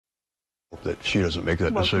hope that she doesn't make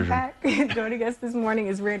that Welcome decision. back. Joining us this morning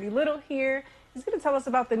is Randy Little here. He's going to tell us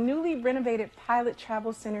about the newly renovated Pilot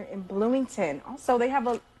Travel Center in Bloomington. Also, they have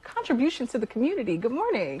a contribution to the community. Good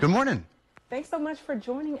morning. Good morning. Thanks so much for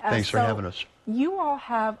joining us. Thanks for having us. You all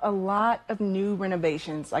have a lot of new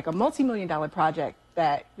renovations, like a multi-million-dollar project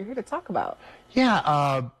that you're here to talk about.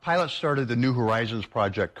 Yeah, Pilot started the New Horizons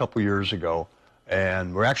project a couple years ago,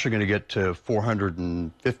 and we're actually going to get to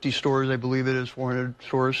 450 stores, I believe it is, 400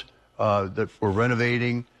 stores that we're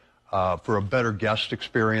renovating for a better guest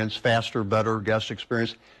experience, faster, better guest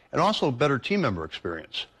experience, and also a better team member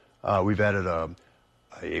experience. We've added a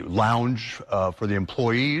lounge for the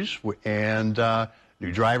employees and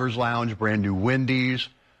new driver's lounge, brand new Wendy's,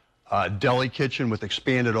 deli kitchen with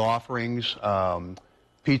expanded offerings,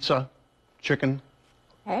 pizza, chicken,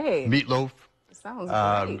 meatloaf. Sounds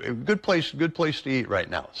great. Good place to eat right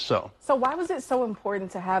now. So why was it so important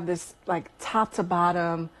to have this like top to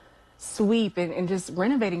bottom sweep and just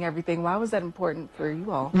renovating everything? Why was that important for you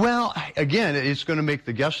all? Well, again, it's going to make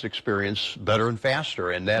the guest experience better and faster,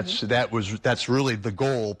 and that's really the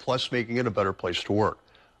goal. Plus, making it a better place to work.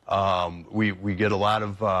 We get a lot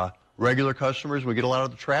of regular customers. We get a lot of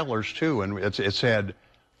the travelers too, and it's had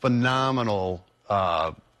phenomenal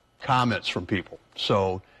comments from people.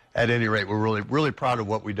 So at any rate, we're really proud of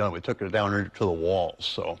what we've done. We took it down to the walls,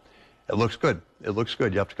 so it looks good. It looks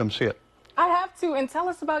good. You have to come see it. I have to, and tell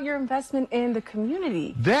us about your investment in the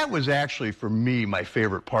community. That was actually, for me, my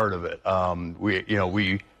favorite part of it.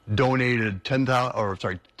 We donated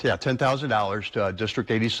 $10,000 to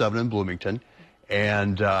District 87 in Bloomington,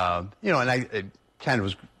 and I kind of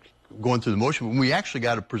was going through the motion, but we actually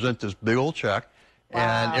got to present this big old check,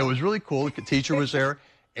 and it was really cool. The teacher was there,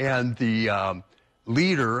 and the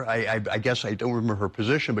leader, I guess I don't remember her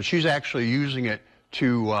position, but she's actually using it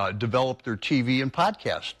to develop their TV and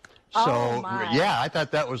podcast. So, yeah, I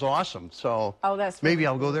thought that was awesome. So maybe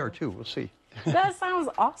I'll go there, too. We'll see. That sounds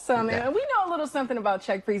awesome. Yeah. And we know a little something about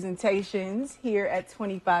check presentations here at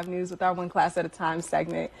 25 News with our One Class at a Time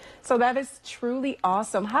segment. So that is truly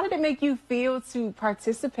awesome. How did it make you feel to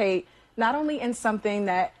participate not only in something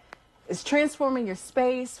that is transforming your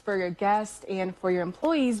space for your guests and for your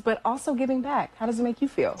employees, but also giving back? How does it make you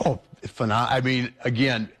feel? Oh, phenomenal. I mean,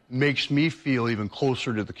 again, makes me feel even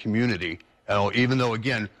closer to the community. Even though,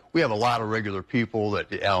 again, we have a lot of regular people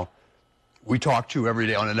that we talk to every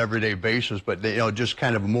day on an everyday basis, but just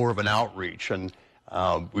kind of more of an outreach. And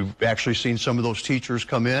we've actually seen some of those teachers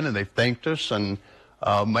come in and they thanked us. And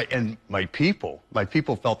my people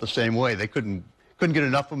felt the same way. They couldn't get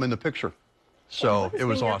enough of them in the picture. So it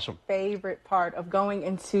was awesome. Your favorite part of going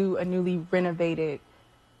into a newly renovated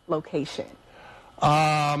location?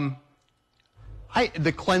 The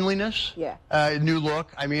cleanliness. Yeah. New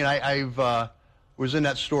look. I mean, I've was in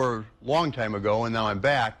that store a long time ago, and now I'm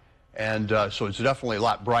back, and so it's definitely a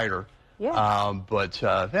lot brighter. Yeah. But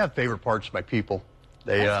favorite parts, my people.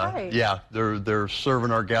 They, that's right. Yeah, they're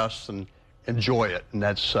serving our guests and enjoy it, and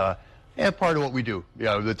that's part of what we do.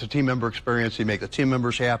 The team member experience. You make the team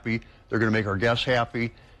members happy. They're going to make our guests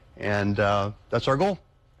happy, and that's our goal.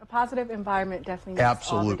 A positive environment definitely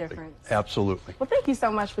makes all the difference. Absolutely. Well, thank you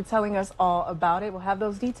so much for telling us all about it. We'll have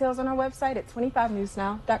those details on our website at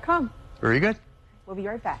 25newsnow.com. Very good. We'll be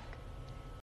right back.